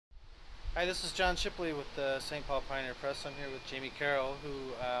Hi, this is John Shipley with the St. Paul Pioneer Press. I'm here with Jamey Carroll,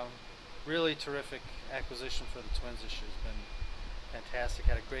 who really terrific acquisition for the Twins this year. Has been fantastic.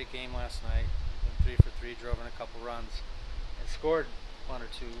 Had a great game last night. Went 3 for 3, drove in a couple runs, and scored one or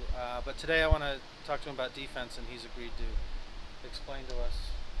two. But today I want to talk to him about defense, and he's agreed to explain to us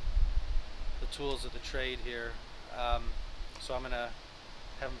the tools of the trade here. So I'm going to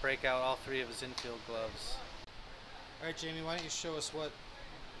have him break out all three of his infield gloves. All right, Jamey, why don't you show us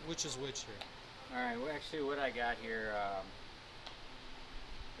which is which here? All right. Well, actually, what I got here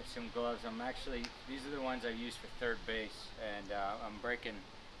is some gloves. These are the ones I've used for third base, and I'm breaking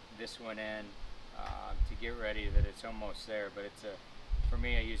this one in to get ready that it's almost there. But for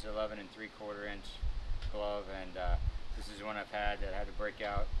me, I use 11 3/4 inch glove, and this is one I've had that I had to break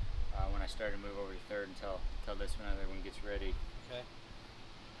out when I started to move over to third until this other one gets ready. Okay.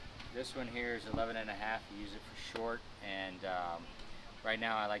 This one here is 11 1/2. I use it for short, and right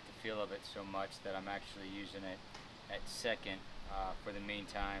now I like the feel of it so much that I'm actually using it at second for the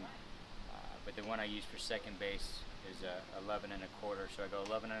meantime. But the one I use for second base is 11 1/4. So I go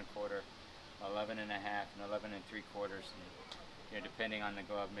 11 1/4, 11 1/2, and 11 3/4. And depending on the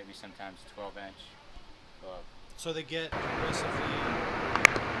glove, maybe sometimes 12-inch glove. So they get progressively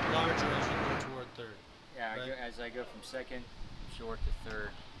larger as you go toward third. Yeah, right? as I go from second short to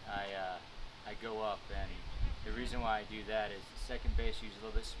third, I go up, and the reason why I do that is the second base uses a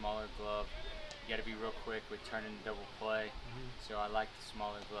little bit smaller glove. You got to be real quick with turning the double play. So I like the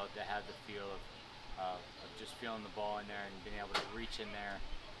smaller glove to have the feel of just feeling the ball in there and being able to reach in there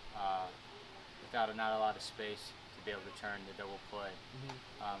without not a lot of space to be able to turn the double play.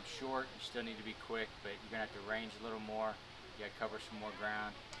 Short, you still need to be quick, but you're gonna have to range a little more. You got to cover some more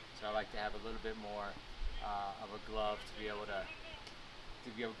ground. So I like to have a little bit more of a glove to be able to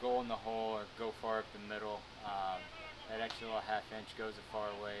go in the hole or go far up the middle. That extra little half-inch goes a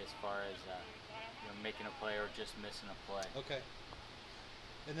far way as far as making a play or just missing a play. Okay.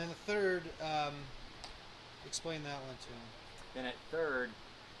 And then the third, explain that one to me. Then at third,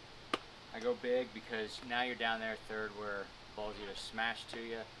 I go big because now you're down there at third where the ball's either smashed to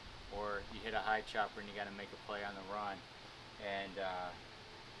you or you hit a high chopper and you got to make a play on the run. And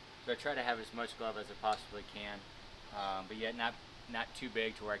so I try to have as much glove as I possibly can, but yet not too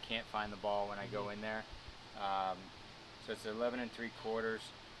big to where I can't find the ball when I go in there. So it's 11 3/4,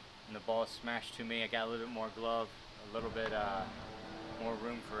 and the ball is smashed to me. I got a little bit more glove, a little bit more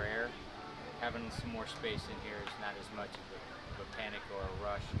room for air. Having some more space in here is not as much of a panic or a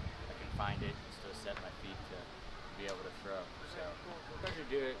rush. I can find it and still set my feet to be able to throw. So I tried to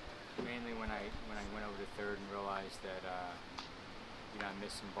do it mainly when I went over to third and realized that I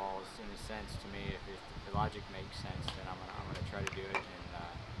missed some balls. In a sense, to me, if the logic makes sense, then I'm gonna try to do it, and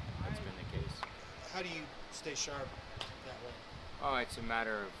that's been the case. How do you stay sharp that way? Oh, it's a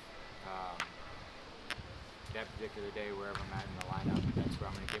matter of that particular day, wherever I'm at in the lineup, that's where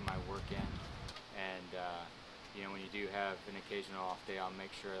I'm gonna get my work in. And when you do have an occasional off day, I'll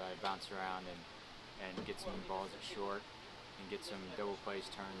make sure that I bounce around and get some balls at short and get some double plays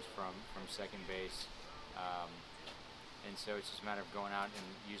turns from second base. And so it's just a matter of going out and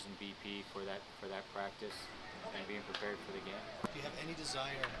using BP for that practice and being prepared for the game. Do you have any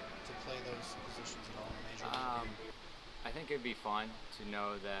desire to play those positions at all in the major league? I think it'd be fun to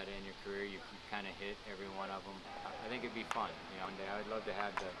know that in your career you kind of hit every one of them. I think it'd be fun. One day I'd love to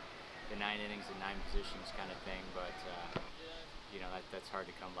have the 9 innings and 9 positions kind of thing, but that's hard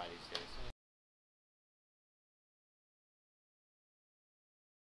to come by these days.